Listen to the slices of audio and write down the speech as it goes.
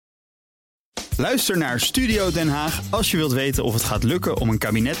Luister naar Studio Den Haag als je wilt weten of het gaat lukken om een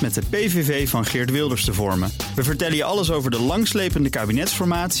kabinet met de PVV van Geert Wilders te vormen. We vertellen je alles over de langslepende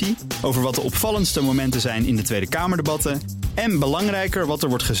kabinetsformatie, over wat de opvallendste momenten zijn in de Tweede Kamerdebatten en belangrijker wat er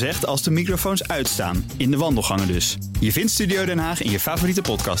wordt gezegd als de microfoons uitstaan, in de wandelgangen dus. Je vindt Studio Den Haag in je favoriete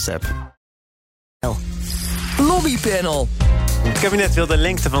podcast-app. Lobbypanel. Het kabinet wil de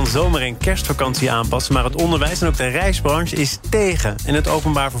lengte van zomer- en kerstvakantie aanpassen, maar het onderwijs en ook de reisbranche is tegen. En het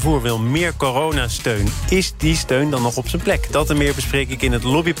openbaar vervoer wil meer coronasteun. Is die steun dan nog op zijn plek? Dat en meer bespreek ik in het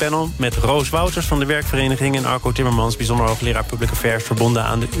lobbypanel met Roos Wouters van de Werkvereniging en Arco Timmermans, bijzonder hoogleraar Public Affairs verbonden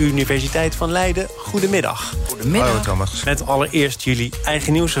aan de Universiteit van Leiden. Goedemiddag. Goedemiddag. Hallo Thomas. Met allereerst jullie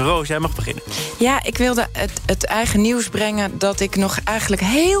eigen nieuws. Roos, jij mag beginnen. Ja, ik wilde het eigen nieuws brengen dat ik nog eigenlijk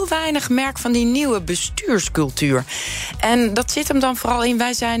heel weinig merk van die nieuwe bestuurscultuur. En dat zit hem dan vooral in,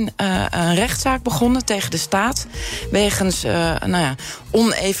 wij zijn een rechtszaak begonnen tegen de staat wegens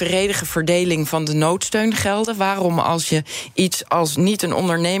onevenredige verdeling van de noodsteungelden. Waarom als je iets als niet een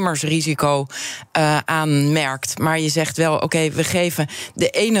ondernemersrisico aanmerkt, maar je zegt wel, oké, we geven de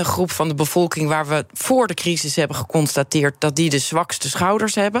ene groep van de bevolking waar we voor de crisis hebben geconstateerd dat die de zwakste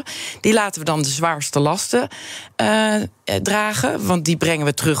schouders hebben, die laten we dan de zwaarste lasten dragen, want die brengen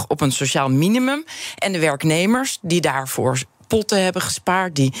we terug op een sociaal minimum. En de werknemers die daarvoor potten hebben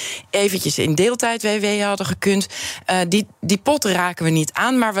gespaard, die eventjes in deeltijd WW hadden gekund, die potten raken we niet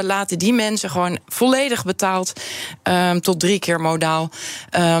aan, maar we laten die mensen gewoon volledig betaald tot 3 keer modaal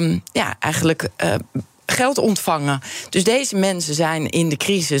eigenlijk geld ontvangen. Dus deze mensen zijn in de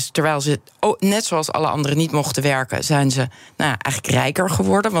crisis, terwijl ze net zoals alle anderen niet mochten werken, zijn ze eigenlijk rijker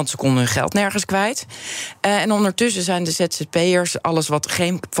geworden, want ze konden hun geld nergens kwijt. En ondertussen zijn de ZZP'ers, alles wat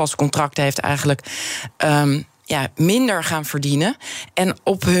geen vast contract heeft, eigenlijk minder gaan verdienen. En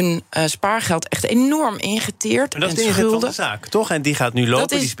op hun spaargeld echt enorm ingeteerd. Maar dat en is de inzet schulden. van de zaak, toch? En die gaat nu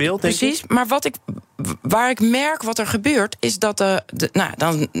lopen, die speelt, denk ik. Precies, maar waar ik merk wat er gebeurt, is dat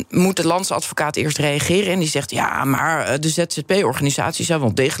dan moet de landsadvocaat eerst reageren en die zegt, ja, maar de ZZP-organisaties zijn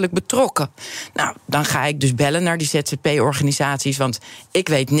wel degelijk betrokken. Nou, dan ga ik dus bellen naar die ZZP-organisaties, want ik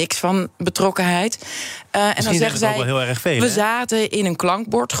weet niks van betrokkenheid. En dan zeggen zij, wel heel erg veel, we hè? zaten in een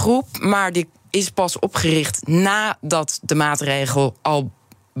klankbordgroep, maar die is pas opgericht nadat de maatregel al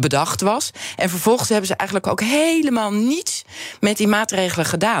bedacht was. En vervolgens hebben ze eigenlijk ook helemaal niets met die maatregelen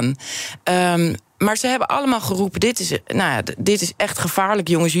gedaan. Maar ze hebben allemaal geroepen, dit is echt gevaarlijk,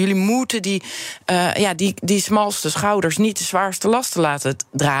 jongens. Jullie moeten die smalste schouders niet de zwaarste lasten laten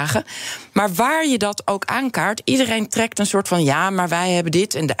dragen. Maar waar je dat ook aankaart, iedereen trekt een soort van, ja, maar wij hebben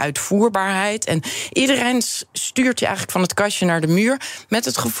dit en de uitvoerbaarheid. En iedereen stuurt je eigenlijk van het kastje naar de muur, met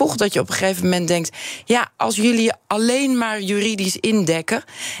het gevolg dat je op een gegeven moment denkt, ja, als jullie je alleen maar juridisch indekken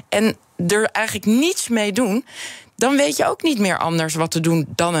en er eigenlijk niets mee doen, dan weet je ook niet meer anders wat te doen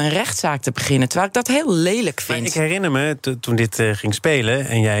dan een rechtszaak te beginnen. Terwijl ik dat heel lelijk vind. Maar ik herinner me, toen dit ging spelen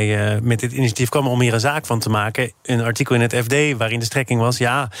en jij met dit initiatief kwam om hier een zaak van te maken, een artikel in het FD waarin de strekking was,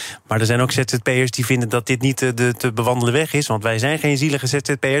 ja, maar er zijn ook ZZP'ers die vinden dat dit niet de te bewandelen weg is, want wij zijn geen zielige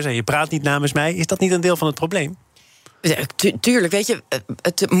ZZP'ers en je praat niet namens mij. Is dat niet een deel van het probleem? Tuurlijk, weet je,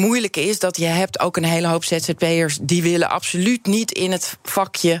 het moeilijke is dat je hebt ook een hele hoop ZZP'ers die willen absoluut niet in het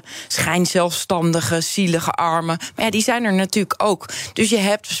vakje schijnzelfstandige, zielige armen. Maar ja, die zijn er natuurlijk ook. Dus je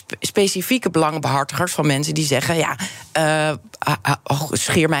hebt specifieke belangenbehartigers van mensen die zeggen,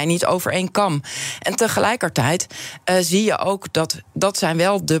 scheer mij niet over één kam. En tegelijkertijd zie je ook dat zijn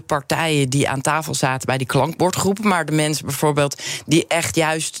wel de partijen die aan tafel zaten bij die klankbordgroepen, maar de mensen bijvoorbeeld die echt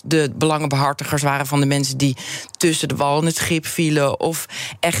juist de belangenbehartigers waren van de mensen die tussen de wal en het schip vielen of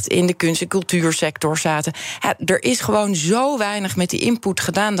echt in de kunst- en cultuursector zaten. Ja, er is gewoon zo weinig met die input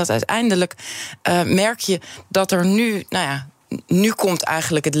gedaan dat uiteindelijk merk je dat er nu komt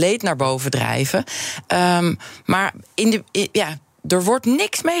eigenlijk het leed naar boven drijven. Maar er wordt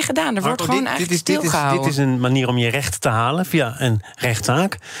niks mee gedaan. Er wordt gewoon eigenlijk stilgehouden. Dit is een manier om je recht te halen via een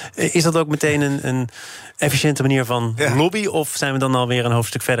rechtszaak. Is dat ook meteen een efficiënte manier van lobby, of zijn we dan alweer een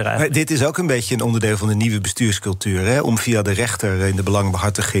hoofdstuk verder eigenlijk? Dit is ook een beetje een onderdeel van de nieuwe bestuurscultuur. Hè? Om via de rechter in de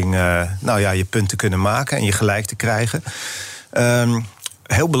belangenbehartiging je punt te kunnen maken en je gelijk te krijgen.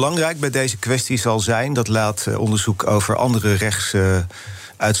 Heel belangrijk bij deze kwestie zal zijn, dat laat onderzoek over andere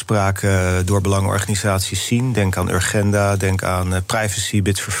rechtsuitspraken door belangenorganisaties zien. Denk aan Urgenda, denk aan Privacy,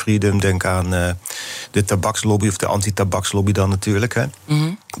 Bits for Freedom, denk aan de tabakslobby of de anti-tabakslobby dan natuurlijk. Hè.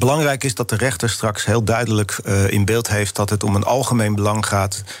 Mm-hmm. Belangrijk is dat de rechter straks heel duidelijk in beeld heeft dat het om een algemeen belang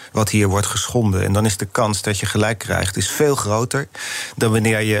gaat wat hier wordt geschonden. En dan is de kans dat je gelijk krijgt is veel groter dan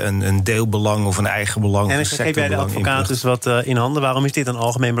wanneer je een deelbelang of een eigen belang of een sectorbelang geef jij de advocaat dus wat in handen? Waarom is dit een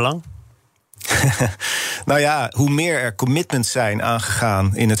algemeen belang? Nou ja, hoe meer er commitments zijn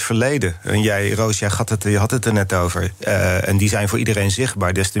aangegaan in het verleden. En jij, Roos, je had het er net over. En die zijn voor iedereen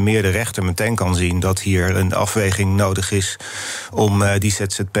zichtbaar. Des te meer de rechter meteen kan zien dat hier een afweging nodig is om die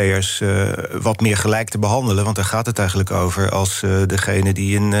ZZP'ers wat meer gelijk te behandelen. Want daar gaat het eigenlijk over als degene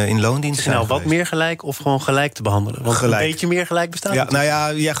die in loondienst zijn. Nou, wat meer gelijk of gewoon gelijk te behandelen? Want gelijk. Een beetje meer gelijk bestaat. Ja, nou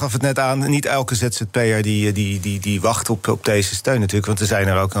ja, jij gaf het net aan. Niet elke ZZP'er die wacht op deze steun natuurlijk. Want er zijn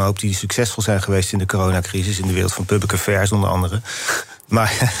er ook een hoop die succesvol zijn geweest in de coronacrisis, in de wereld van public affairs onder andere.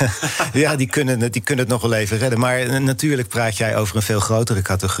 Maar ja, die kunnen het nog wel even redden. Maar natuurlijk praat jij over een veel grotere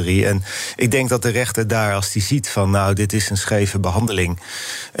categorie. En ik denk dat de rechter daar, als die ziet van, nou, dit is een scheve behandeling,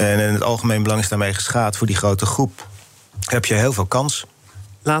 en het algemeen belang is daarmee geschaad voor die grote groep, heb je heel veel kans.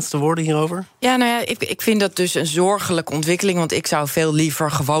 Laatste woorden hierover? Ja, nou ja, ik vind dat dus een zorgelijke ontwikkeling. Want ik zou veel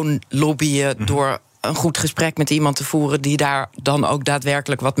liever gewoon lobbyen door een goed gesprek met iemand te voeren die daar dan ook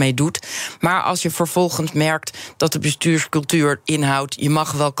daadwerkelijk wat mee doet. Maar als je vervolgens merkt dat de bestuurscultuur inhoudt, je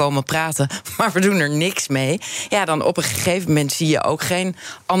mag wel komen praten, maar we doen er niks mee, ja, dan op een gegeven moment zie je ook geen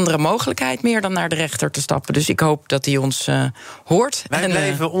andere mogelijkheid meer dan naar de rechter te stappen. Dus ik hoop dat hij ons hoort. Wij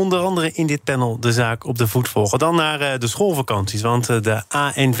blijven onder andere in dit panel de zaak op de voet volgen. Dan naar de schoolvakanties, want de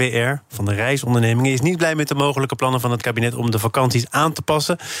ANVR van de reisondernemingen is niet blij met de mogelijke plannen van het kabinet om de vakanties aan te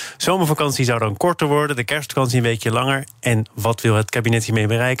passen. Zomervakantie zou dan korter worden, de kerstvakantie een weekje langer. En wat wil het kabinet hiermee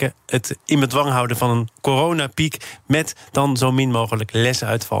bereiken? Het in bedwang houden van een coronapiek met dan zo min mogelijk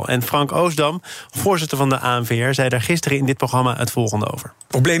lesuitval. En Frank Oostdam, voorzitter van de ANVR, zei daar gisteren in dit programma het volgende over. Het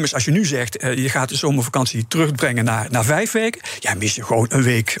probleem is, als je nu zegt, je gaat de zomervakantie terugbrengen naar 5 weken, ja, mis je gewoon een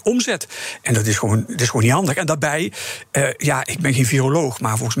week omzet. En dat is gewoon niet handig. En daarbij, ik ben geen viroloog,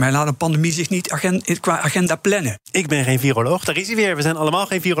 maar volgens mij laat een pandemie zich niet qua agenda plannen. Ik ben geen viroloog, daar is hij weer. We zijn allemaal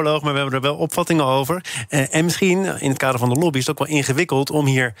geen viroloog, maar we hebben er wel opvattingen over. En misschien, in het kader van de lobby, is het ook wel ingewikkeld om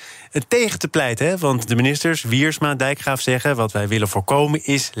hier tegen te pleiten. Hè? Want de ministers, Wiersma, Dijkgraaf zeggen, wat wij willen voorkomen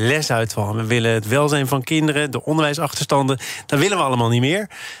is lesuitval. We willen het welzijn van kinderen, de onderwijsachterstanden, dat willen we allemaal niet meer.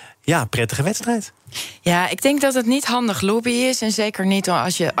 Ja, prettige wedstrijd. Ja, ik denk dat het niet handig lobby is. En zeker niet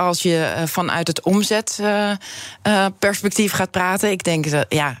als je vanuit het omzetperspectief gaat praten. Ik denk dat,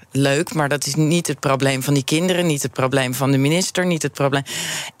 ja, leuk, maar dat is niet het probleem van die kinderen, niet het probleem van de minister, niet het probleem.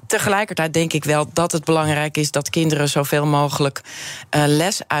 Tegelijkertijd denk ik wel dat het belangrijk is dat kinderen zoveel mogelijk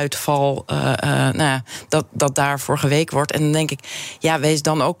lesuitval, dat daarvoor geweken wordt. En dan denk ik, ja, wees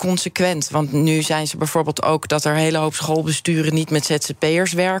dan ook consequent. Want nu zijn ze bijvoorbeeld ook dat er een hele hoop schoolbesturen niet met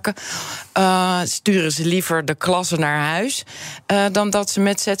ZZP'ers werken. Sturen ze liever de klassen naar huis dan dat ze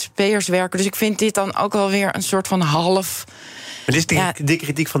met ZZP'ers werken. Dus ik vind dit dan ook wel weer een soort van half. Maar dit is de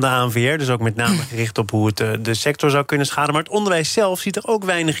kritiek van de ANVR, dus ook met name gericht op hoe het de sector zou kunnen schaden. Maar het onderwijs zelf ziet er ook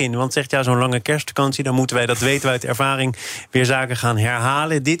weinig in. Want zegt, ja, zo'n lange kerstvakantie, dan moeten wij, dat weten we uit ervaring, weer zaken gaan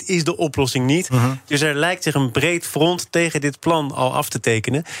herhalen. Dit is de oplossing niet. Dus er lijkt zich een breed front tegen dit plan al af te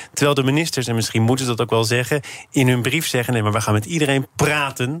tekenen. Terwijl de ministers, en misschien moeten ze dat ook wel zeggen, in hun brief zeggen, nee, maar we gaan met iedereen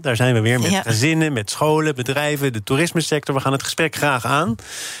praten. Daar zijn we weer, met gezinnen, met scholen, bedrijven, de toerismesector. We gaan het gesprek graag aan.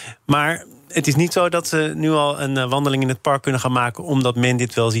 Maar het is niet zo dat ze nu al een wandeling in het park kunnen gaan maken omdat men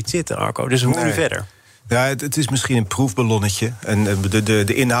dit wel ziet zitten, Arco. Dus hoe nu verder? Ja, het is misschien een proefballonnetje. En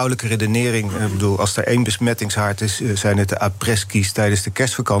de inhoudelijke redenering, ik bedoel, als er 1 besmettingshaard is, zijn het de après-ski's tijdens de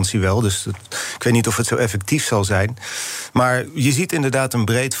kerstvakantie wel. Dus ik weet niet of het zo effectief zal zijn. Maar je ziet inderdaad een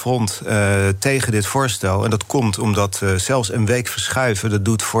breed front tegen dit voorstel. En dat komt omdat zelfs een week verschuiven, dat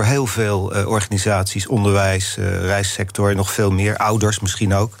doet voor heel veel organisaties, onderwijs, reissector en nog veel meer, ouders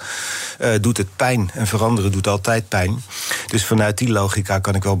misschien ook, doet het pijn. En veranderen doet altijd pijn. Dus vanuit die logica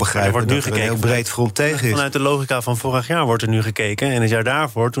kan ik wel begrijpen dat er een heel breed front tegen is. Vanuit de logica van vorig jaar wordt er nu gekeken. En het jaar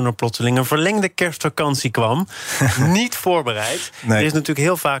daarvoor, toen er plotseling een verlengde kerstvakantie kwam, niet voorbereid. Nee. Er is natuurlijk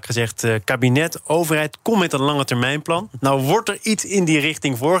heel vaak gezegd, kabinet, overheid, kom met een langetermijnplan. Nou wordt er iets in die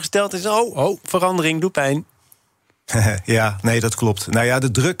richting voorgesteld. Is verandering doet pijn. Ja, nee, dat klopt. Nou ja,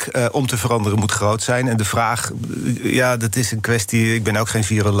 de druk om te veranderen moet groot zijn. En de vraag, ja, dat is een kwestie. Ik ben ook geen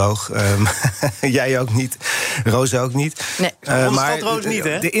viroloog. Jij ook niet. Roos ook niet. Nee, maar Roos niet,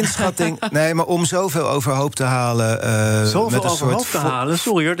 hè? De inschatting, nee, maar om zoveel overhoop te halen. Zoveel overhoop te halen?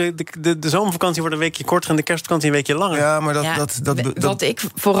 Sorry hoor, de zomervakantie wordt een weekje korter en de kerstvakantie een weekje langer. Ja, maar wat ik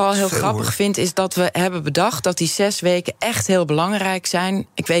vooral heel grappig vind, is dat we hebben bedacht dat die 6 weken echt heel belangrijk zijn.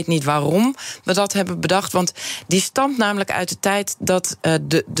 Ik weet niet waarom we dat hebben bedacht, want die start stamt namelijk uit de tijd dat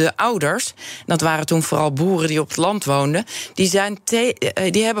de ouders, dat waren toen vooral boeren die op het land woonden,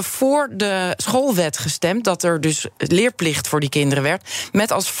 die hebben voor de schoolwet gestemd dat er dus leerplicht voor die kinderen werd,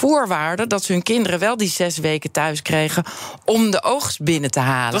 met als voorwaarde dat ze hun kinderen wel die 6 weken thuis kregen om de oogst binnen te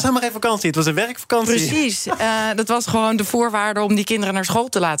halen. Het was helemaal geen vakantie, het was een werkvakantie. Precies, dat was gewoon de voorwaarde om die kinderen naar school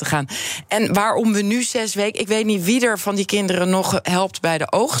te laten gaan. En waarom we nu 6 weken, ik weet niet wie er van die kinderen nog helpt bij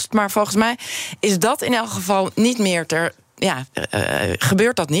de oogst, maar volgens mij is dat in elk geval niet meer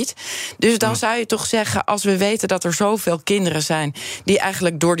gebeurt dat niet. Dus dan zou je toch zeggen, als we weten dat er zoveel kinderen zijn die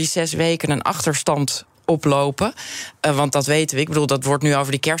eigenlijk door die 6 weken een achterstand oplopen, want dat weten we. Ik bedoel, dat wordt nu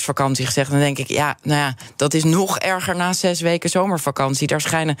over die kerstvakantie gezegd. Dan denk ik, dat is nog erger na 6 weken zomervakantie. Daar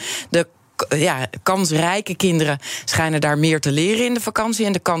schijnen de kansrijke kinderen schijnen daar meer te leren in de vakantie.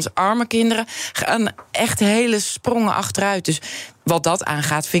 En de kansarme kinderen gaan echt hele sprongen achteruit. Dus wat dat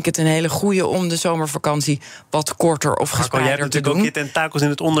aangaat, vind ik het een hele goeie om de zomervakantie wat korter of gespreider te doen. Jij hebt natuurlijk ook je tentakels in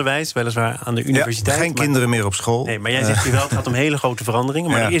het onderwijs, weliswaar aan de universiteit. Geen kinderen meer op school. Nee, maar jij zegt hier wel, het gaat om hele grote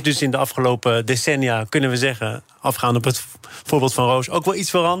veranderingen. Maar er is dus in de afgelopen decennia, kunnen we zeggen, afgaand op het voorbeeld van Roos, ook wel iets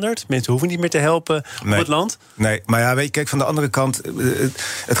veranderd. Mensen hoeven niet meer te helpen op het land. Nee, maar weet je, kijk, van de andere kant,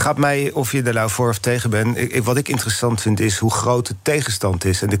 het gaat mij, of je er nou voor of tegen bent, wat ik interessant vind is hoe groot de tegenstand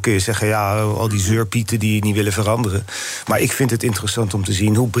is. En dan kun je zeggen, al die zeurpieten die niet willen veranderen. Maar ik vind het interessant om te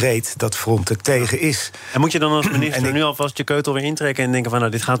zien hoe breed dat front er tegen is. En moet je dan als minister nu alvast je keutel weer intrekken en denken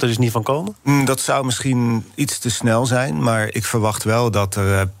van, dit gaat er dus niet van komen? Dat zou misschien iets te snel zijn, maar ik verwacht wel dat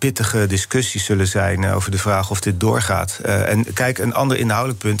er pittige discussies zullen zijn over de vraag of dit doorgaat. En kijk, een ander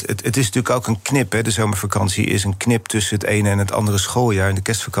inhoudelijk punt. Het is natuurlijk ook een knip. Hè. De zomervakantie is een knip tussen het ene en het andere schooljaar. En de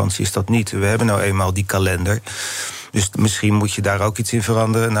kerstvakantie is dat niet. We hebben nou eenmaal die kalender. Dus misschien moet je daar ook iets in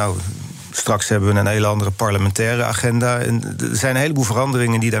veranderen. Nou, straks hebben we een hele andere parlementaire agenda. En er zijn een heleboel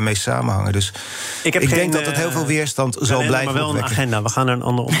veranderingen die daarmee samenhangen. Dus ik denk dat het heel veel weerstand zal blijven maar wel opwekken. Een agenda. We gaan naar een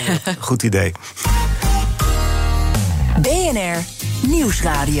ander onderwerp. Goed idee. BNR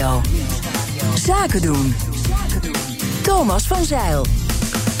Nieuwsradio. Zaken doen. Thomas van Zijl.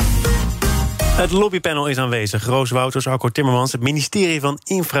 Het lobbypanel is aanwezig. Roos Wouters, Arco Timmermans. Het ministerie van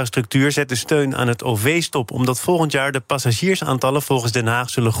Infrastructuur zet de steun aan het OV stop, omdat volgend jaar de passagiersaantallen volgens Den Haag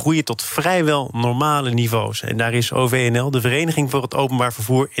zullen groeien tot vrijwel normale niveaus. En daar is OVNL, de Vereniging voor het Openbaar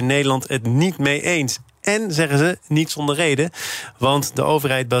Vervoer in Nederland, het niet mee eens. En, zeggen ze, niet zonder reden. Want de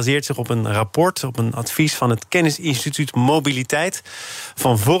overheid baseert zich op een rapport, op een advies van het Kennisinstituut Mobiliteit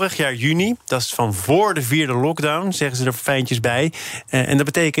van vorig jaar juni. Dat is van voor de 4e lockdown, zeggen ze er fijntjes bij. En dat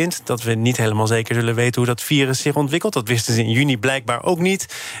betekent dat we niet helemaal zeker zullen weten hoe dat virus zich ontwikkelt. Dat wisten ze in juni blijkbaar ook niet.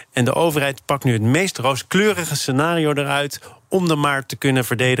 En de overheid pakt nu het meest rooskleurige scenario eruit om dan maar te kunnen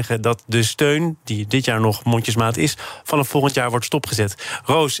verdedigen dat de steun, die dit jaar nog mondjesmaat is, vanaf volgend jaar wordt stopgezet.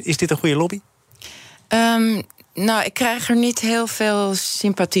 Roos, is dit een goede lobby? Ik krijg er niet heel veel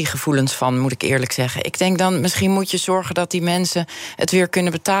sympathiegevoelens van, moet ik eerlijk zeggen. Ik denk dan, misschien moet je zorgen dat die mensen het weer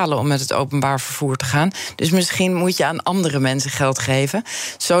kunnen betalen om met het openbaar vervoer te gaan. Dus misschien moet je aan andere mensen geld geven,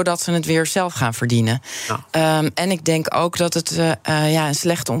 zodat ze het weer zelf gaan verdienen. Ja. En ik denk ook dat het een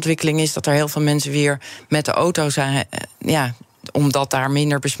slechte ontwikkeling is dat er heel veel mensen weer met de auto zijn. Omdat daar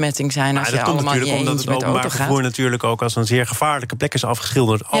minder besmetting zijn als je allemaal niet eens met de auto gaat. Dat komt natuurlijk omdat het openbaar vervoer natuurlijk ook als een zeer gevaarlijke plek is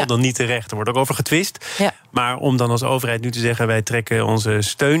afgeschilderd. Al dan niet terecht. Er wordt ook over getwist. Ja. Maar om dan als overheid nu te zeggen, wij trekken onze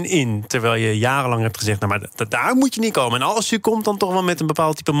steun in, terwijl je jarenlang hebt gezegd, maar daar moet je niet komen. En als je komt, dan toch wel met een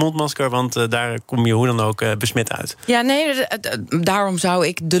bepaald type mondmasker, want daar kom je hoe dan ook besmet uit. Ja, nee, daarom zou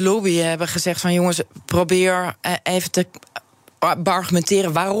ik de lobby hebben gezegd van, jongens, probeer even te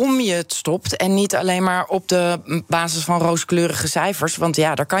beargumenteren waarom je het stopt en niet alleen maar op de basis van rooskleurige cijfers, want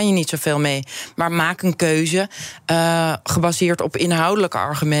daar kan je niet zoveel mee. Maar maak een keuze gebaseerd op inhoudelijke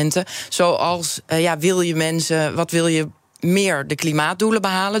argumenten, zoals wil je mensen, wat wil je meer, de klimaatdoelen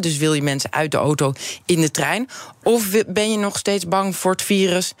behalen? Dus wil je mensen uit de auto in de trein? Of ben je nog steeds bang voor het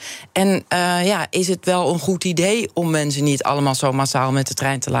virus? En is het wel een goed idee om mensen niet allemaal zo massaal met de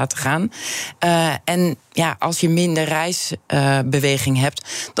trein te laten gaan? En als je minder reisbeweging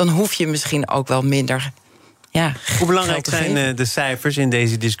hebt, dan hoef je misschien ook wel minder. Hoe belangrijk zijn de cijfers in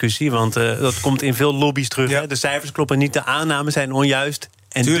deze discussie? Want dat komt in veel lobby's terug. Ja. De cijfers kloppen niet, de aannames zijn onjuist.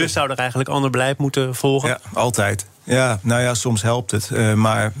 En dus zou er eigenlijk ander beleid moeten volgen? Ja, altijd. Ja, nou ja, soms helpt het.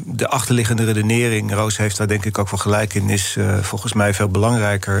 Maar de achterliggende redenering, Roos heeft daar denk ik ook wel gelijk in, is volgens mij veel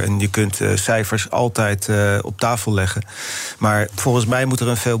belangrijker. En je kunt cijfers altijd op tafel leggen. Maar volgens mij moet er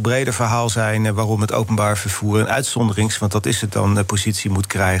een veel breder verhaal zijn waarom het openbaar vervoer een uitzonderings, want dat is het dan, positie moet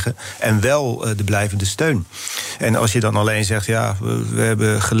krijgen. En wel de blijvende steun. En als je dan alleen zegt, ja, we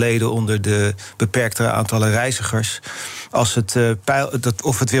hebben geleden onder de beperktere aantallen reizigers. Als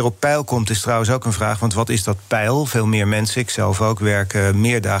of het weer op peil komt, is trouwens ook een vraag. Want wat is dat peil? Veel meer mensen, ik zelf ook, werken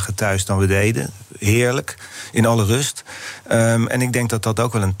meer dagen thuis dan we deden. Heerlijk, in alle rust. En ik denk dat dat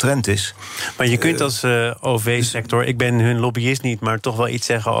ook wel een trend is. Maar je kunt als OV-sector, ik ben hun lobbyist niet, maar toch wel iets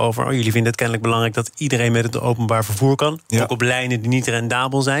zeggen over, jullie vinden het kennelijk belangrijk dat iedereen met het openbaar vervoer kan. Ja. Ook op lijnen die niet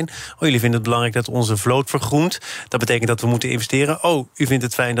rendabel zijn. Jullie vinden het belangrijk dat onze vloot vergroent. Dat betekent dat we moeten investeren. U vindt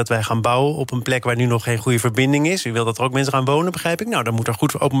het fijn dat wij gaan bouwen op een plek waar nu nog geen goede verbinding is. U wil dat er ook mensen gaan wonen, begrijp ik. Nou, dan moet er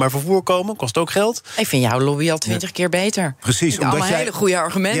goed openbaar vervoer komen. Kost ook geld. Ik vind jouw lobby al 20 keer beter. Precies. Allemaal hele goede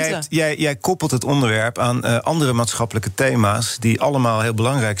argumenten. Jij koppelt het onderwerp aan andere maatschappelijke thema's die allemaal heel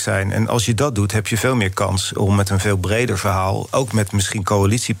belangrijk zijn. En als je dat doet, heb je veel meer kans om met een veel breder verhaal, ook met misschien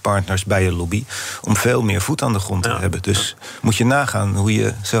coalitiepartners bij je lobby, om veel meer voet aan de grond te hebben. Dus moet je nagaan hoe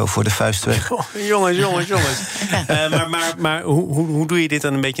je zo voor de vuist weg. Jongens. Maar hoe doe je dit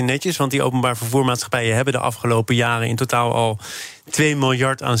dan een beetje netjes? Want die openbaar vervoermaatschappijen hebben de afgelopen jaren in totaal al 2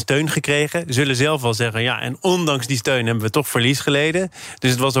 miljard aan steun gekregen. Zullen zelf wel zeggen, ja, en ondanks die steun hebben we toch verlies geleden.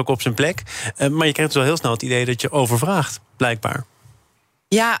 Dus het was ook op zijn plek. Maar je krijgt dus wel heel snel het idee dat je overvraagt, blijkbaar.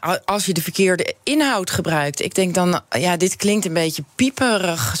 Ja, als je de verkeerde inhoud gebruikt. Ik denk dan, dit klinkt een beetje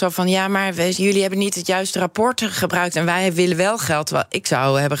pieperig. Zo van, ja, maar jullie hebben niet het juiste rapport gebruikt en wij willen wel geld. Ik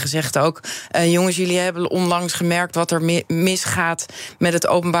zou hebben gezegd ook, jongens, jullie hebben onlangs gemerkt wat er misgaat met het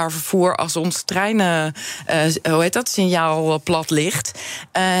openbaar vervoer als ons treinen, signaal plat ligt.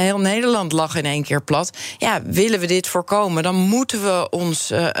 Heel Nederland lag in één keer plat. Ja, willen we dit voorkomen, dan moeten we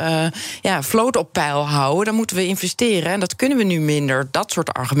ons vloot op peil houden. Dan moeten we investeren en dat kunnen we nu minder. Dat soort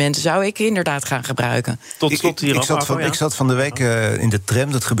argumenten zou ik inderdaad gaan gebruiken. Tot slot hier ik zat van de week in de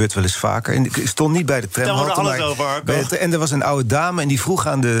tram, dat gebeurt wel eens vaker. En ik stond niet bij de tramhalte, en er was een oude dame en die vroeg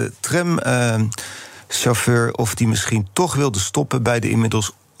aan de tramchauffeur of die misschien toch wilde stoppen bij de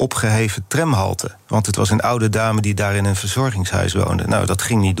inmiddels opgeheven tramhalte. Want het was een oude dame die daar in een verzorgingshuis woonde. Nou, dat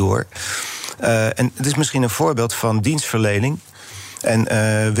ging niet door. En het is misschien een voorbeeld van dienstverlening. En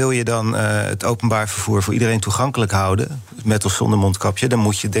wil je dan het openbaar vervoer voor iedereen toegankelijk houden, met of zonder mondkapje, dan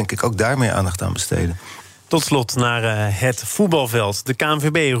moet je denk ik ook daar meer aandacht aan besteden. Tot slot naar het voetbalveld. De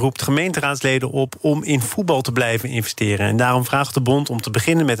KNVB roept gemeenteraadsleden op om in voetbal te blijven investeren. En daarom vraagt de bond om te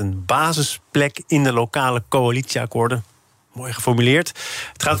beginnen met een basisplek in de lokale coalitieakkoorden. Mooi geformuleerd.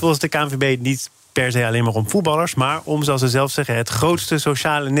 Het gaat volgens de KNVB niet per se alleen maar om voetballers, maar om, zoals ze zelf zeggen, het grootste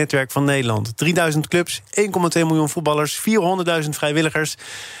sociale netwerk van Nederland. 3000 clubs, 1,2 miljoen voetballers, 400.000 vrijwilligers.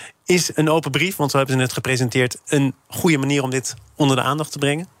 Is een open brief, want zo hebben ze het gepresenteerd, een goede manier om dit onder de aandacht te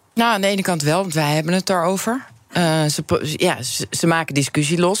brengen? Nou, aan de ene kant wel, want wij hebben het daarover. Ze maken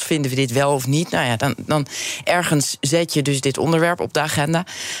discussie los. Vinden we dit wel of niet? Nou ja, dan ergens zet je dus dit onderwerp op de agenda.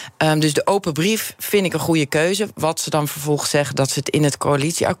 Dus de open brief vind ik een goede keuze. Wat ze dan vervolgens zeggen dat ze het in het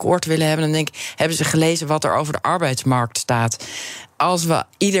coalitieakkoord willen hebben, dan denk ik, hebben ze gelezen wat er over de arbeidsmarkt staat? Als we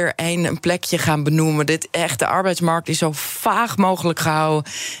iedereen een plekje gaan benoemen, de arbeidsmarkt is zo vaag mogelijk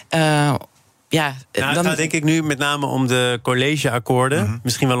gehouden. Het gaat denk ik nu met name om de collegeakkoorden. Mm-hmm.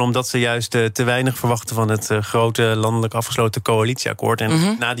 Misschien wel omdat ze juist te weinig verwachten van het grote landelijk afgesloten coalitieakkoord.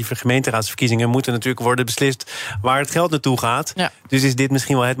 En na die gemeenteraadsverkiezingen moet er natuurlijk worden beslist waar het geld naartoe gaat. Ja. Dus is dit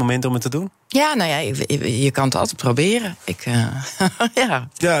misschien wel het moment om het te doen? Ja, nou ja, je kan het altijd proberen.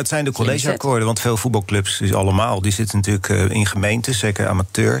 Ja, het zijn de collegeakkoorden, want veel voetbalclubs, dus allemaal, die zitten natuurlijk in gemeentes, zeker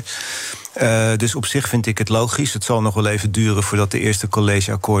amateur. Dus op zich vind ik het logisch. Het zal nog wel even duren voordat de eerste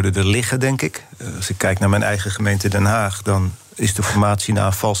collegeakkoorden er liggen, denk ik. Als ik kijk naar mijn eigen gemeente Den Haag, dan is de formatie na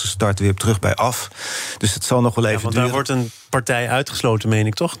een valse start weer terug bij af. Dus het zal nog wel even duren. Want daar wordt een partij uitgesloten, meen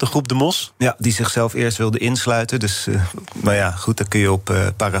ik, toch? De groep De Mos? Ja, die zichzelf eerst wilde insluiten. Dus, goed, daar kun je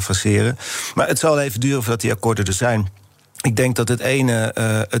op parafraseren. Maar het zal even duren voordat die akkoorden er zijn. Ik denk dat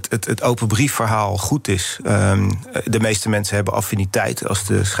het open briefverhaal goed is. De meeste mensen hebben affiniteit, als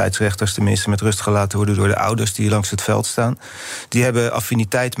de scheidsrechters tenminste met rust gelaten worden door de ouders die langs het veld staan. Die hebben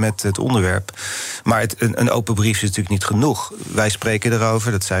affiniteit met het onderwerp. Maar een open brief is natuurlijk niet genoeg. Wij spreken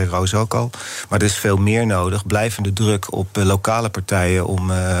erover, dat zei Roos ook al. Maar er is veel meer nodig. Blijvende druk op lokale partijen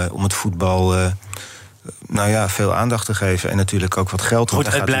om het voetbal veel aandacht te geven. En natuurlijk ook wat geld.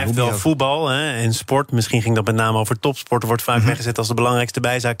 Goed, het blijft wel voetbal en sport. Misschien ging dat met name over topsport. Wordt vaak weggezet als de belangrijkste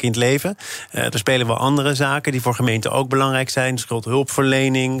bijzaak in het leven. Er spelen wel andere zaken die voor gemeenten ook belangrijk zijn.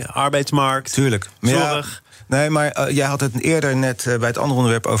 Schuldhulpverlening, arbeidsmarkt, tuurlijk. Zorg. Nee, maar jij had het eerder net bij het andere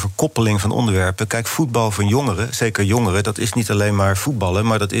onderwerp over koppeling van onderwerpen. Kijk, voetbal van jongeren, zeker jongeren, dat is niet alleen maar voetballen,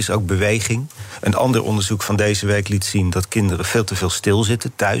 maar dat is ook beweging. Een ander onderzoek van deze week liet zien dat kinderen veel te veel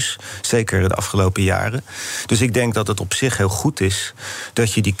stilzitten thuis. Zeker de afgelopen jaren. Dus ik denk dat het op zich heel goed is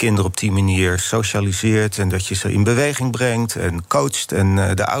dat je die kinderen op die manier socialiseert en dat je ze in beweging brengt en coacht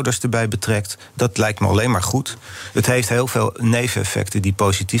en de ouders erbij betrekt. Dat lijkt me alleen maar goed. Het heeft heel veel neveneffecten die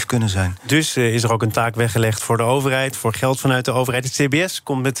positief kunnen zijn. Dus is er ook een taak weggelegd voor de overheid, voor geld vanuit de overheid. Het CBS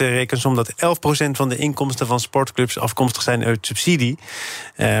komt met de rekensom dat 11% van de inkomsten van sportclubs afkomstig zijn uit subsidie.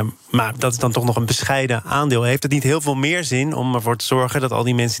 Maar dat is dan toch nog een bescheiden aandeel. Heeft het niet heel veel meer zin om ervoor te zorgen dat al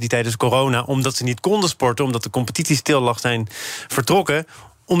die mensen die tijdens corona, omdat ze niet konden sporten, omdat de competitie stil lag, zijn vertrokken,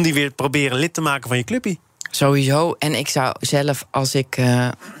 om die weer proberen lid te maken van je clubje? Sowieso. En ik zou zelf, als ik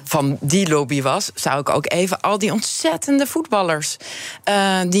van die lobby was, zou ik ook even al die ontzettende voetballers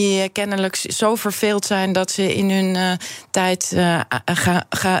die kennelijk zo verveeld zijn dat ze in hun tijd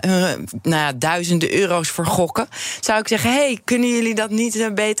duizenden euro's vergokken, zou ik zeggen, hey, kunnen jullie dat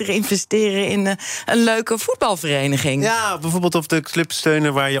niet beter investeren in een leuke voetbalvereniging? Ja, bijvoorbeeld op de club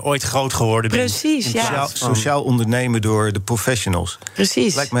steunen waar je ooit groot geworden bent. Precies, ja. Sociaal ondernemen door de professionals.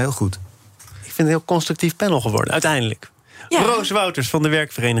 Precies. Lijkt me heel goed. Ik vind het een heel constructief panel geworden, uiteindelijk. Ja. Roos Wouters van de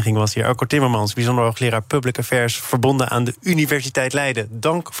Werkvereniging was hier. Arco Timmermans, bijzonder hoogleraar Public Affairs, verbonden aan de Universiteit Leiden.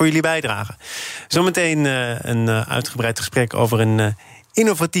 Dank voor jullie bijdrage. Zometeen een uitgebreid gesprek over een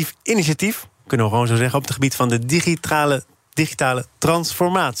innovatief initiatief, kunnen we gewoon zo zeggen, op het gebied van de digitale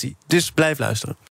transformatie. Dus blijf luisteren.